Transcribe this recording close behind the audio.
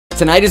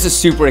Tonight is a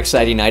super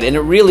exciting night, and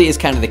it really is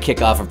kind of the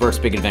kickoff of Bert's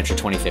Big Adventure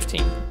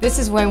 2015. This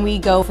is when we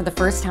go for the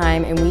first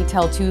time and we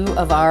tell 2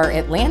 of our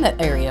Atlanta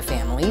area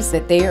families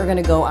that they are going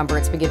to go on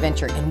Bert's Big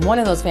Adventure. And one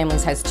of those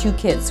families has 2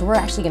 kids, so we're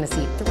actually going to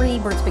see 3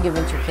 Bert's Big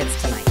Adventure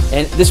kids tonight.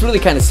 And this really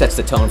kind of sets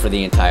the tone for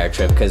the entire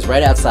trip, because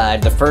right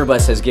outside, the Fur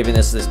Bus has given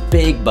us this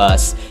big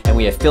bus, and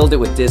we have filled it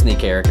with Disney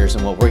characters,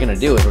 and what we're going to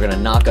do is we're going to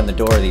knock on the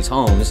door of these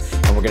homes,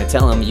 and we're going to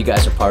tell them you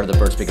guys are part of the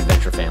Bert's Big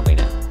Adventure family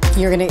now.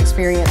 You're going to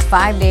experience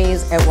 5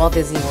 days at Walt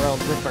Disney World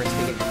with Bert's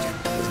Big Adventure.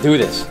 Let's do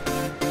this.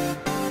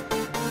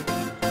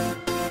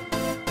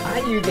 Hi,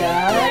 you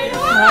guys.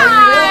 How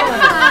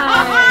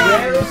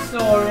are you doing? Where's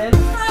Soren?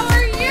 How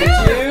are you?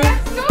 It's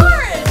you?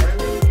 Soren.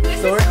 This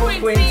Soren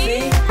is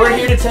Quincey. We're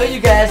here to tell you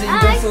guys that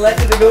you've been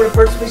selected to go to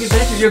Bert's Big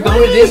Adventure. You're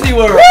going to Disney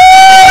World.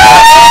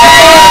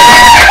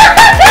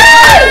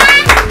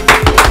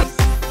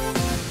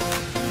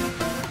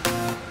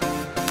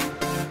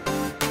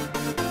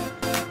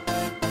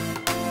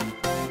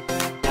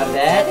 Now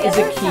that is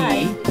a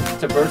key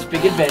to Bert's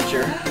Big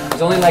Adventure.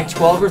 There's only like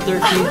 12 or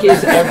 13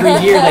 kids every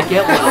year that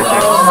get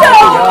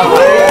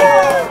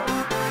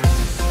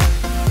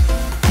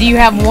one. Do you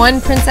have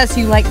one princess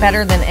you like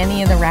better than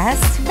any of the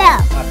rest? No.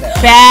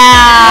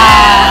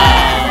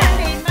 Belle!